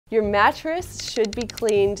Your mattress should be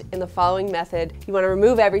cleaned in the following method. You want to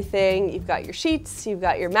remove everything. You've got your sheets, you've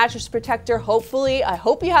got your mattress protector. Hopefully, I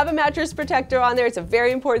hope you have a mattress protector on there. It's a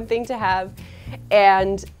very important thing to have.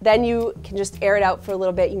 And then you can just air it out for a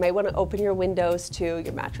little bit. You might want to open your windows too.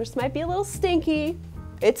 Your mattress might be a little stinky.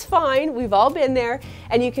 It's fine, we've all been there.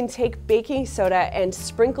 And you can take baking soda and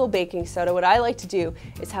sprinkle baking soda. What I like to do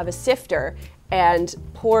is have a sifter and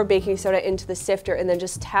pour baking soda into the sifter and then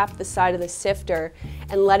just tap the side of the sifter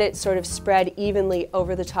and let it sort of spread evenly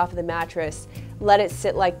over the top of the mattress. Let it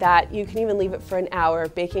sit like that. You can even leave it for an hour.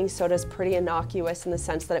 Baking soda is pretty innocuous in the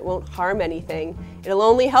sense that it won't harm anything. It'll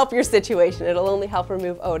only help your situation. It'll only help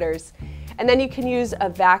remove odors. And then you can use a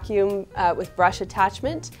vacuum with brush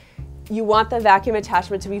attachment. You want the vacuum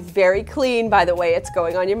attachment to be very clean by the way it's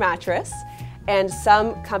going on your mattress. And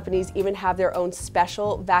some companies even have their own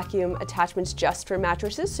special vacuum attachments just for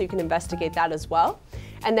mattresses, so you can investigate that as well.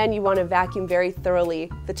 And then you want to vacuum very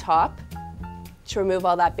thoroughly the top to remove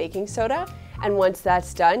all that baking soda. And once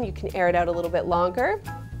that's done, you can air it out a little bit longer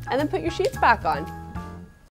and then put your sheets back on.